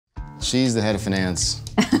She's the head of finance.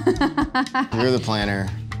 You're the planner.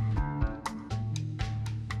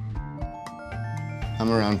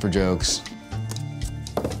 I'm around for jokes.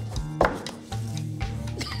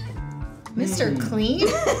 Mr. Clean?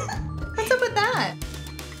 What's up with that?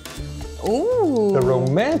 Ooh. The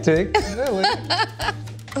romantic. Really?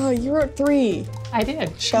 Oh, you wrote 3. I did.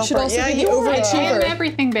 You should also be the I am overachiever.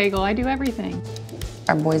 everything, Bagel. I do everything.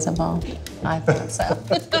 Are boys involved? I thought so.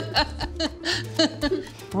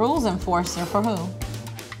 Rules enforcer for who?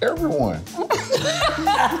 Everyone.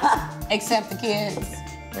 Except the kids.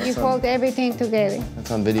 You hold everything together.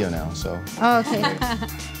 That's on video now, so. Oh, okay.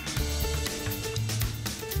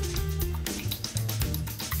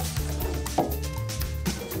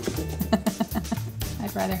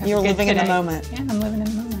 I'd rather have You're a good living in the today. moment. Yeah, I'm living in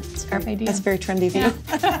the moment. Carpe diem. That's very trendy of you.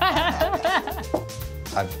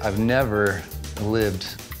 I've never lived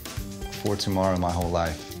for tomorrow my whole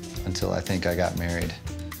life until I think I got married.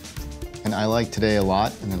 And I like today a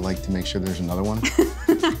lot, and I'd like to make sure there's another one.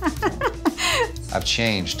 I've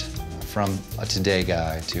changed from a today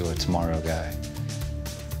guy to a tomorrow guy,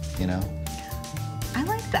 you know? I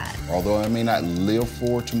like that. Although I may not live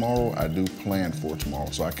for tomorrow, I do plan for tomorrow.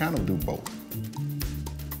 So I kind of do both.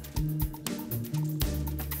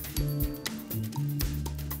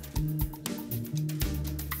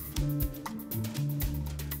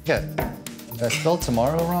 Yeah, did I spelled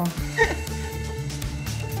tomorrow wrong?